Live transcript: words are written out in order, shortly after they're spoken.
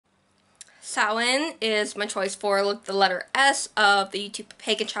Samhain is my choice for the letter S of the YouTube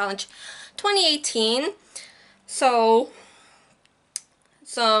Pagan Challenge 2018. So,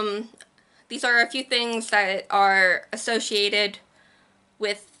 these are a few things that are associated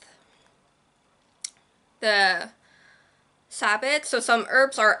with the Sabbath. So some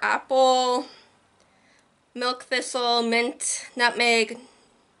herbs are apple, milk thistle, mint, nutmeg,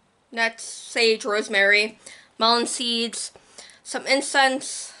 nuts, sage, rosemary, melon seeds. Some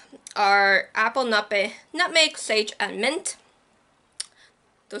incense are apple, nutmeg, sage, and mint.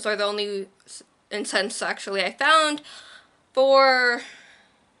 Those are the only incense actually I found for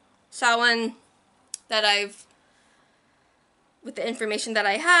Samhain with the information that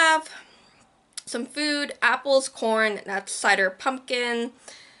I have. Some food: apples, corn, nuts, cider, pumpkin,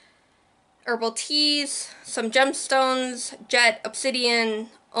 herbal teas, some gemstones: jet, obsidian,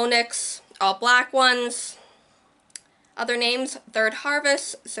 onyx, all black ones. Other names: Third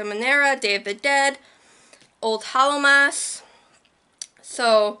Harvest, Seminara, Day of the Dead, Old Hallowmas.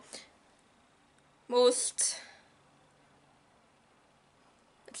 So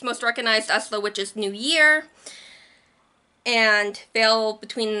it's most recognized as the Witch's New Year, and veil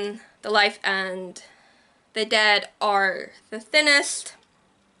between the life and the dead are the thinnest,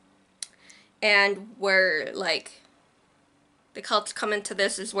 and where the cults come into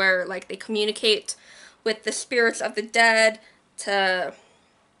this is where they communicate with the spirits of the dead to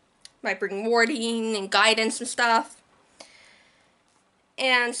bring warding and guidance and stuff.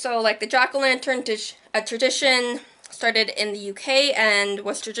 And so the jack-o'-lantern a tradition started in the UK and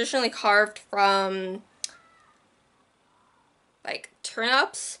was traditionally carved from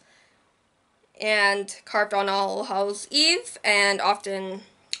turnips and carved on All Hallows Eve and often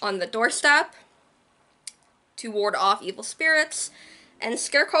on the doorstep to ward off evil spirits. And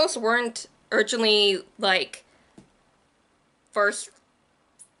scarecrows weren't originally first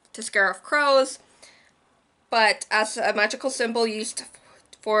to scare off crows, but as a magical symbol used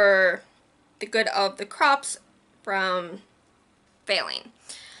for the good of the crops from failing.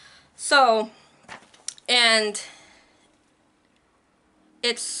 So, and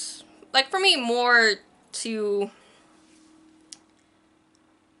it's for me more to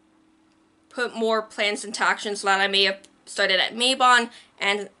put more plans into action so that I may have started at Mabon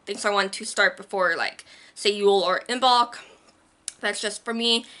and things I want to start before say Yule or Imbolc. That's just for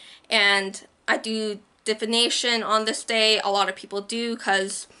me. And I do divination on this day. A lot of people do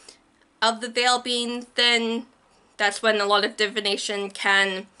because of the veil being thin. That's when a lot of divination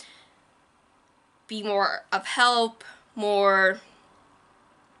can be more of help, more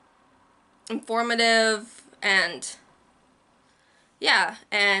informative, and yeah,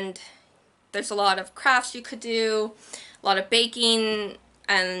 and there's a lot of crafts you could do, a lot of baking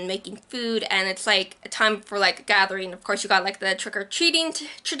and making food, and it's a time for a gathering. Of course, you got the trick-or-treating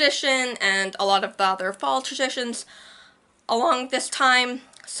tradition and a lot of the other fall traditions along this time.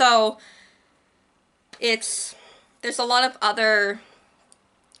 So there's a lot of other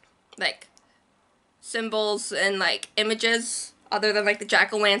symbols and images other than the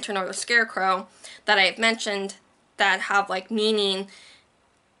jack-o'-lantern or the scarecrow that I've mentioned that have meaning,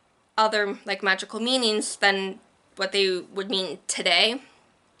 other magical meanings than what they would mean today.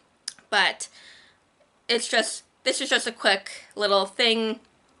 But this is just a quick little thing.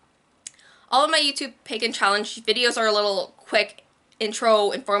 All of my YouTube Pagan Challenge videos are a little quick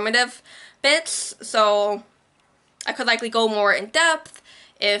intro informative bits, so I could likely go more in depth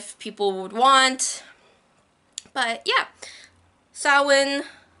if people would want. But yeah, Samhain,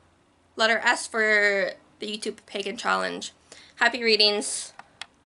 letter S for the YouTube Pagan Challenge. Happy readings.